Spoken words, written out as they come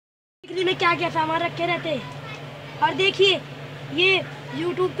Bakery में क्या क्या सामान रखे रहते हैं। और देखिए ये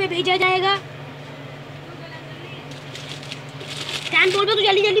YouTube पे भेजा जाएगा। टाइम बोल तो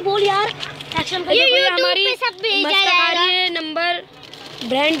जल्दी जल्दी बोल यार। एक्शन कर। ये हमारी मस्का खा रही है नंबर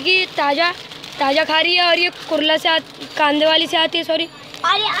ब्रांड की ताजा खा रही है। और ये कुरला से कांदे वाली से आती है, सॉरी।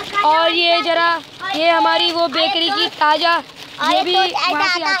 और ये जरा ये हमारी वो बेकरी की ताजा, ये भी वहाँ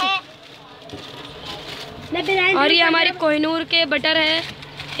से आती है। और ये हमारी कोहिनूर के बटर है।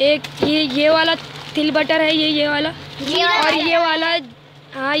 एक ये वाला तिल बटर है, ये वाला। और ये वाला,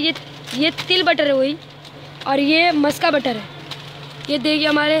 हाँ ये तिल बटर है वही। और ये मस्का बटर है। ये देखिए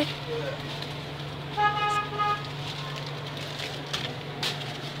हमारे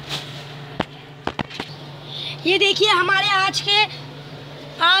ये देखिए हमारे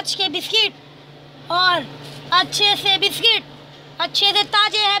आज के बिस्किट। और अच्छे से बिस्किट, अच्छे से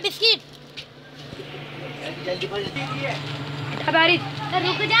ताजे हैं बिस्किट।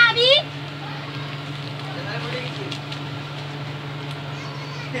 रुक जा अभी।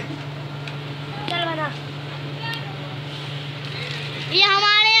 चल बना। ये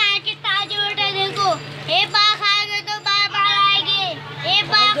हमारे यहाँ के ताजे बटर देखो। एक बार खाएंगे तो बार बार आएंगे, एक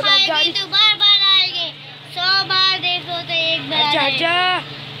बार खाएंगे तो बार बार आएंगे, 100 बार देखो तो एक बार। चाचा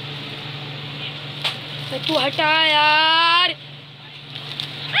तू हटा यार।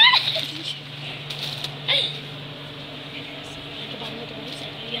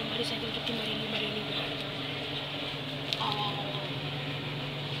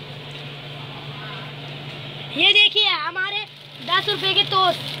 ये देखिए हमारे 10 रुपए के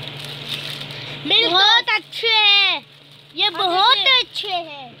टोस्ट बहुत अच्छे हैं, ये बहुत अच्छे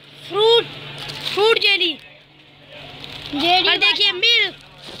हैं। Fruit jelly. और देखिए मिल्क।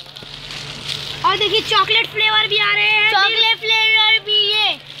 और देखिए चॉकलेट फ्लेवर भी आ रहे हैं। चॉकलेट फ्लेवर भी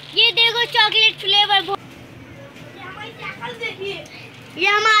ये देखो चॉकलेट फ्लेवर। ये हमारी शक्ल देखिए। ये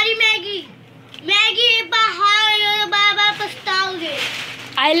हमारी मैगी बार बार पछताओगे।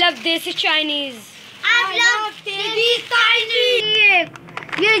 I love देसी चाइनीज। आप लोग देसी चाइनीज।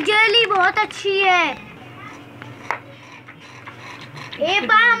 ये जेली बहुत अच्छी है। एक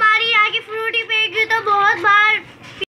बार हमारी यहाँ की फ्रूटी पेगी तो बहुत बार